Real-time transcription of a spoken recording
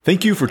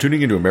Thank you for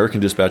tuning into American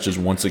Dispatches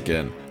once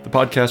again, the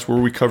podcast where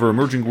we cover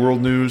emerging world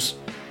news,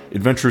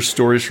 adventurous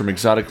stories from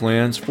exotic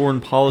lands,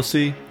 foreign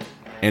policy,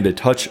 and a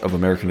touch of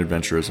American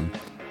adventurism.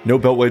 No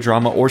beltway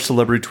drama or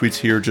celebrity tweets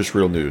here, just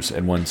real news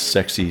and one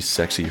sexy,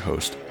 sexy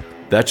host.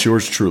 That's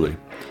yours truly.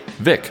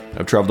 Vic.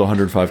 I've traveled to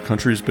 105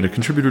 countries, been a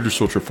contributor to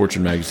Social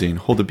Fortune magazine,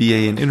 hold a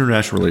BA in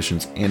International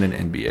Relations and an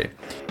MBA.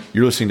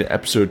 You're listening to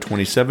episode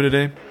 27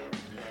 today.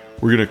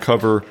 We're going to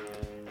cover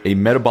a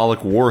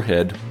metabolic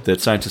warhead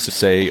that scientists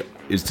say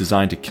is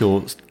designed to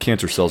kill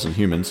cancer cells in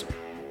humans.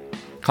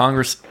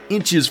 Congress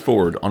inches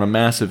forward on a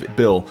massive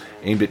bill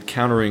aimed at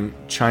countering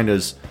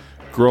China's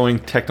growing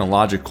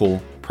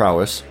technological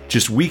prowess.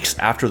 Just weeks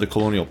after the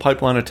Colonial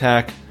Pipeline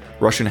attack,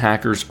 Russian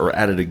hackers are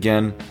at it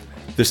again,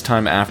 this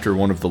time after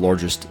one of the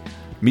largest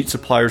meat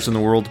suppliers in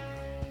the world,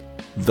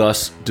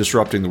 thus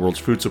disrupting the world's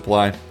food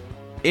supply.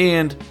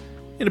 And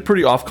in a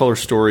pretty off-color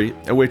story,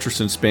 a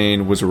waitress in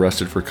Spain was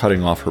arrested for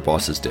cutting off her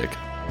boss's dick.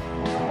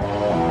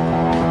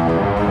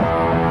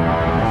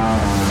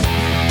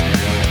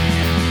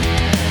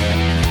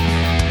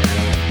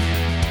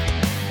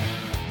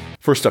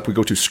 First up, we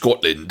go to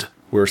Scotland,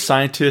 where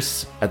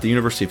scientists at the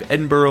University of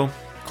Edinburgh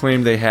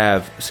claim they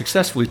have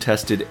successfully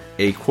tested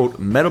a, quote,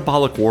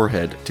 metabolic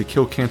warhead to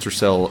kill cancer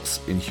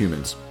cells in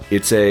humans.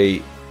 It's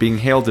being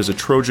hailed as a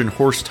Trojan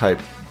horse type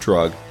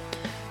drug,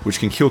 which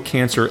can kill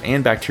cancer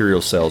and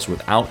bacterial cells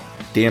without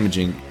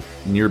damaging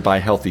nearby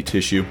healthy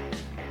tissue.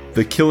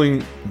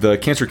 The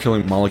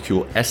cancer-killing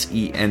molecule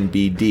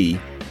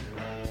SENBD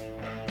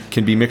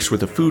can be mixed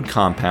with a food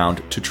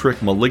compound to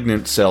trick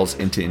malignant cells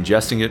into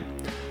ingesting it.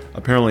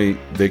 Apparently,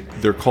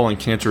 they're calling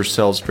cancer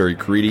cells very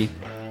greedy.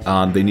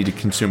 They need to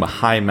consume a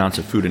high amounts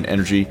of food and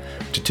energy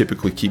to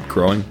typically keep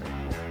growing.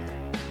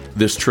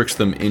 This tricks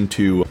them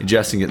into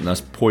ingesting it and thus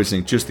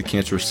poisoning just the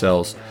cancer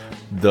cells.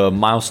 The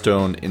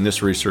milestone in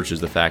this research is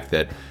the fact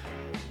that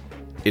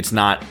it's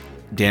not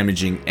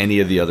damaging any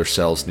of the other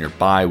cells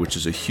nearby, which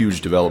is a huge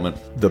development.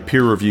 The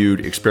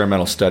peer-reviewed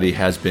experimental study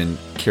has been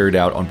carried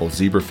out on both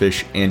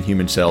zebrafish and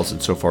human cells,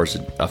 and so far is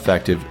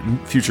effective.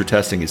 Future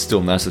testing is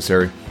still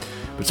necessary.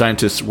 But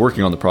scientists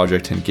working on the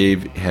project have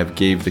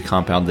gave the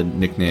compound the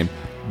nickname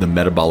the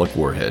metabolic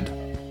warhead.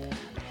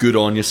 Good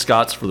on you,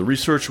 Scots, for the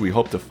research. We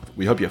hope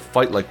you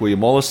fight like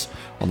William Wallace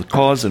on the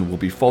cause, and we'll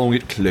be following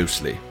it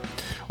closely.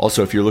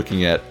 Also, if you're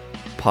looking at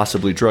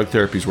possibly drug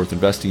therapies worth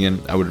investing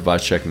in, I would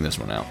advise checking this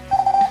one out.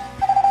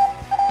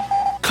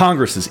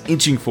 Congress is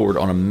inching forward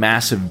on a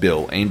massive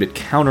bill aimed at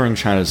countering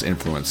China's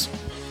influence.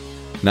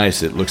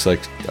 Nice, it looks like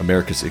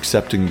America's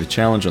accepting the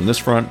challenge on this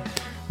front.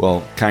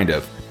 Well, kind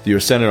of. The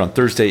U.S. Senate on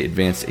Thursday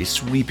advanced a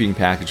sweeping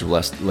package of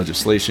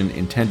legislation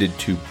intended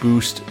to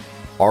boost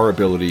our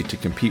ability to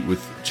compete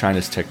with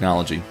China's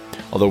technology.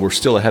 Although we're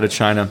still ahead of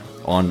China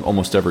on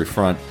almost every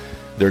front,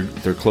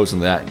 they're closing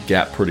that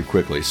gap pretty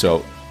quickly. So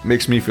it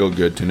makes me feel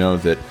good to know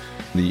that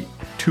the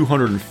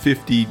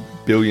 $250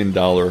 billion,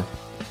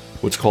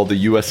 what's called the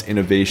U.S.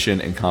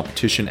 Innovation and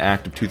Competition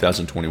Act of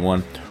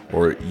 2021,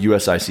 or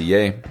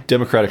USICA,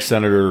 Democratic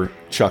Senator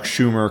Chuck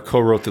Schumer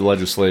co-wrote the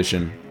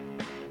legislation,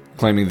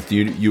 claiming that the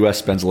U.S.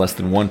 spends less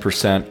than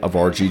 1% of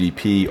our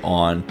GDP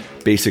on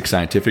basic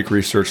scientific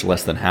research,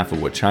 less than half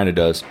of what China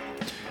does.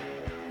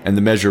 And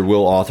the measure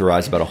will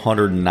authorize about of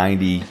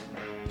the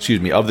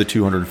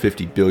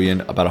 $250 billion,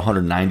 about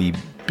 $190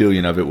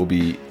 billion of it will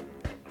be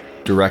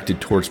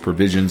directed towards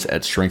provisions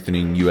at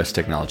strengthening U.S.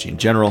 technology in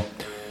general,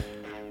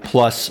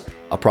 plus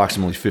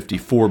approximately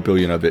 $54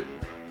 billion of it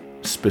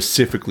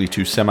specifically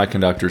to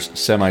semiconductors,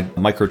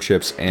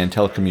 microchips, and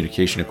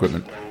telecommunication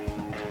equipment.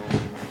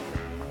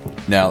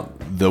 Now,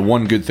 the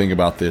one good thing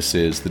about this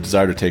is the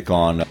desire to take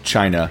on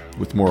China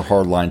with more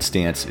hardline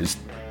stance is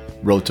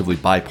relatively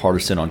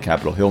bipartisan on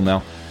Capitol Hill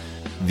now.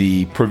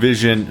 The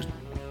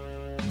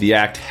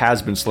act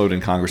has been slowed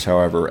in Congress,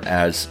 however,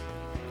 as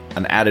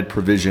an added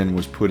provision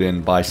was put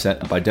in by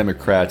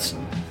Democrats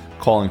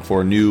calling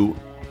for new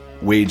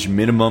wage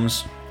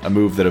minimums, a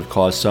move that have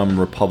caused some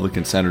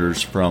Republican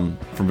senators from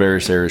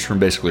various areas from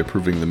basically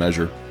approving the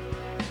measure.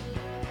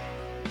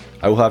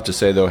 I will have to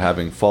say, though,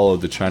 having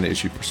followed the China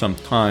issue for some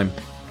time,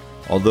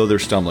 although they're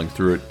stumbling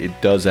through it, it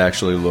does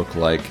actually look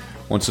like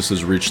once this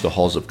has reached the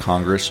halls of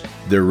Congress,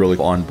 they're really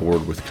on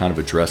board with kind of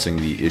addressing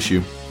the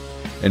issue,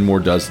 and more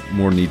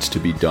needs to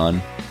be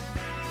done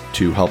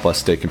to help us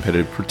stay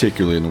competitive,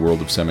 particularly in the world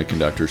of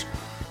semiconductors.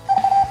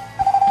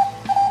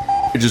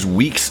 Just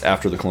weeks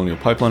after the Colonial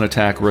Pipeline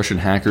attack, Russian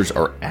hackers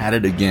are at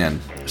it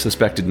again,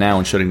 suspected now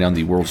in shutting down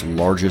the world's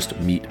largest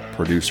meat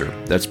producer.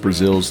 That's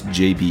Brazil's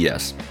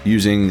JBS.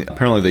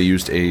 Apparently they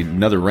used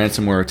another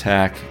ransomware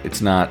attack.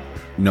 It's not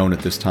known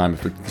at this time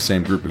if the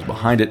same group is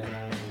behind it,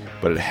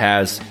 but it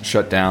has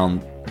shut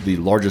down the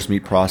largest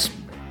meat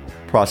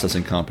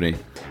processing company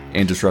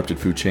and disrupted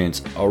food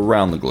chains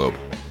around the globe.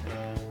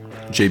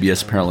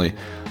 JBS apparently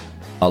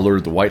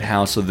alerted the White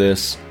House of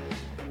this,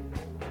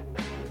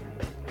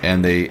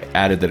 and they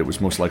added that it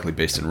was most likely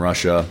based in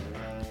Russia.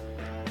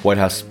 White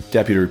House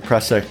Deputy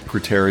Press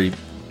Secretary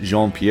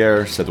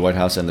Jean-Pierre said the White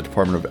House and the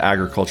Department of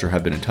Agriculture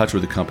have been in touch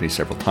with the company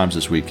several times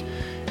this week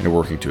and are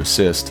working to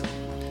assist.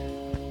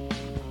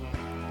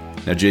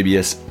 Now,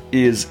 JBS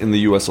is, in the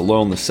U.S.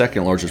 alone, the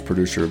second largest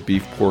producer of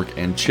beef, pork,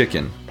 and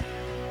chicken.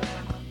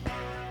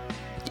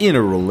 In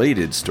a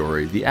related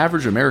story, the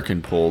average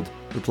American polled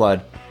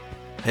replied,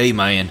 "Hey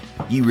man,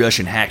 you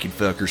Russian hacking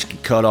fuckers can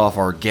cut off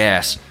our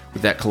gas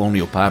with that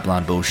Colonial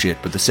Pipeline bullshit,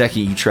 but the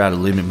second you try to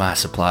limit my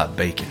supply of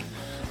bacon,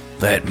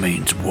 that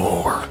means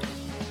war."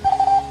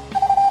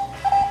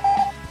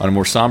 On a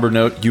more somber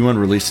note, UN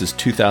releases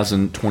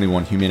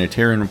 2021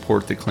 humanitarian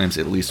report that claims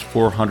at least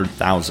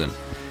 400,000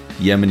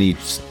 Yemeni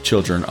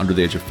children under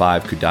the age of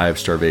 5 could die of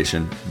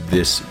starvation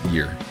this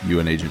year.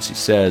 UN agency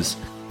says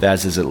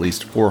that is at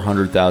least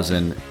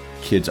 400,000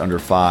 kids under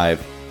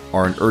 5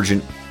 are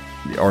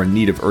in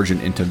need of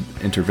urgent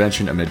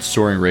intervention amid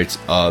soaring rates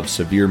of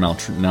severe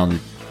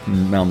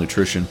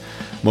malnutrition,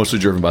 mostly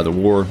driven by the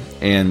war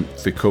and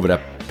the COVID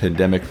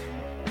pandemic.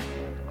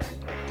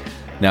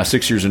 Now,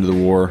 6 years into the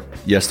war,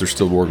 yes, there's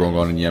still war going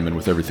on in Yemen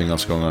with everything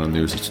else going on in the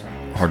news. It's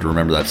hard to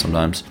remember that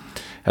sometimes.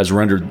 Has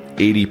rendered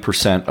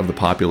 80% of the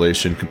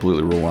population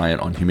completely reliant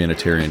on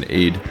humanitarian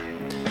aid.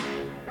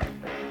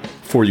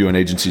 4 UN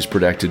agencies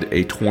predicted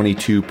a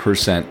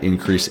 22%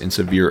 increase in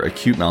severe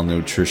acute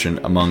malnutrition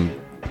among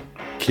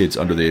kids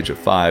under the age of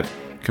 5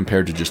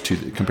 compared to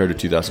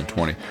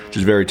 2020, which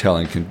is very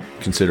telling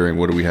considering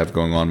what do we have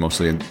going on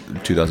mostly in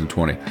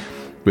 2020.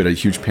 We had a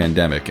huge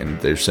pandemic, and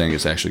they're saying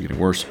it's actually getting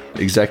worse.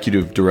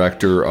 Executive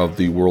Director of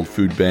the World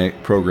Food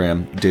Bank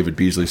Program, David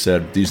Beasley,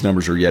 said, "These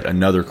numbers are yet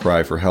another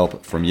cry for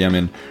help from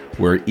Yemen,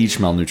 where each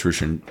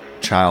malnutrition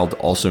child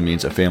also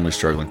means a family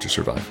struggling to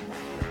survive."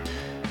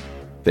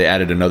 They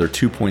added another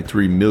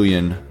 2.3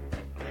 million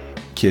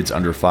kids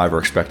under 5 are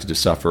expected to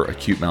suffer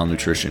acute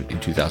malnutrition in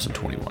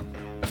 2021.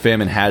 A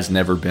famine has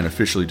never been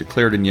officially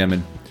declared in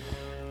Yemen,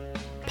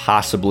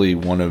 possibly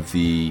one of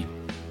the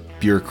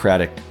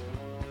bureaucratic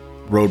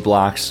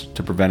roadblocks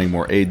to preventing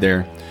more aid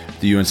there.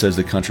 The UN says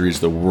the country is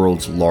the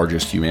world's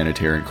largest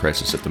humanitarian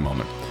crisis at the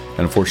moment, and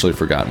unfortunately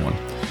forgotten one.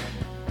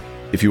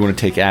 If you want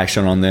to take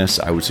action on this,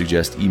 I would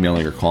suggest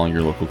emailing or calling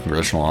your local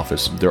congressional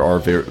office. There are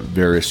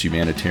various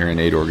humanitarian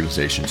aid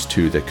organizations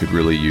too that could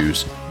really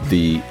use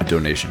the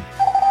donation.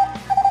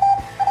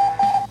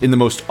 In the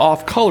most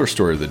off-color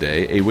story of the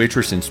day, a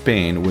waitress in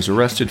Spain was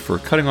arrested for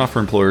cutting off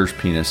her employer's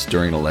penis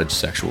during an alleged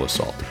sexual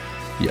assault.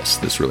 Yes,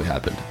 this really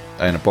happened.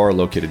 In a bar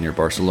located near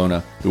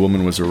Barcelona, the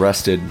woman was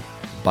arrested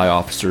by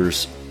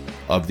officers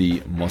of the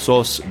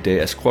Mossos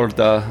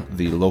d'Esquadra,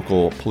 the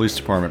local police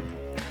department,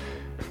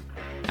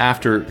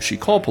 after she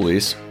called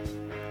police,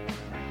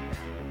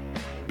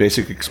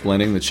 basically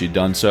explaining that she'd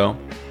done so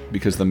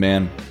because the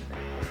man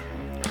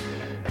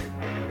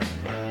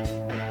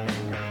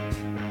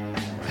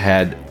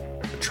had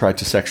tried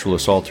to sexually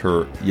assault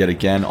her yet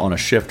again on a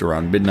shift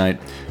around midnight.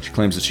 She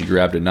claims that she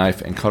grabbed a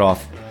knife and cut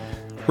off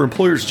her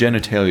employer's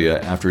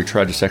genitalia after he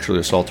tried to sexually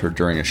assault her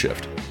during a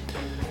shift.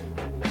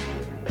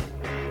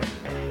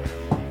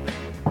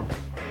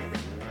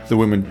 The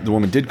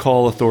woman did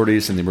call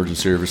authorities and the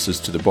emergency services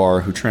to the bar,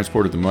 who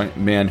transported the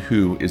man,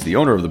 who is the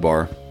owner of the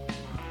bar,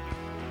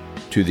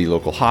 to the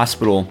local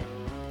hospital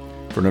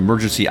for an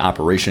emergency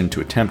operation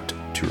to attempt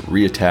to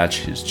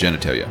reattach his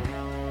genitalia.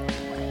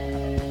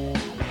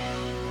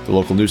 The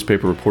local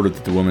newspaper reported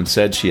that the woman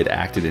said she had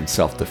acted in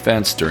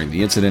self-defense during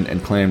the incident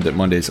and claimed that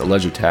Monday's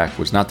alleged attack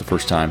was not the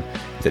first time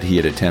that he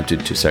had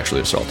attempted to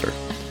sexually assault her.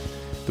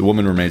 The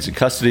woman remains in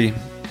custody.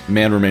 The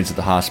man remains at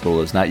the hospital.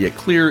 It is not yet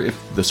clear if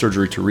the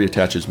surgery to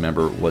reattach his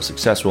member was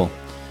successful.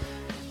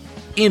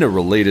 In a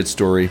related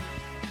story,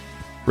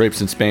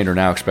 rapes in Spain are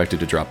now expected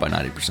to drop by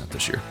 90%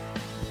 this year.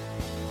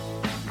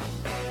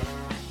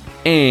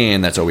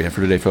 And that's all we have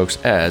for today, folks.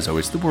 As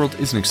always, the world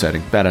is an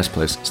exciting, badass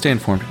place. Stay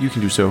informed. You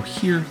can do so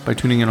here by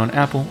tuning in on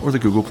Apple or the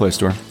Google Play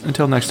Store.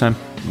 Until next time,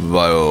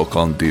 Vaya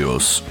con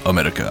Dios,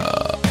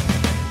 America.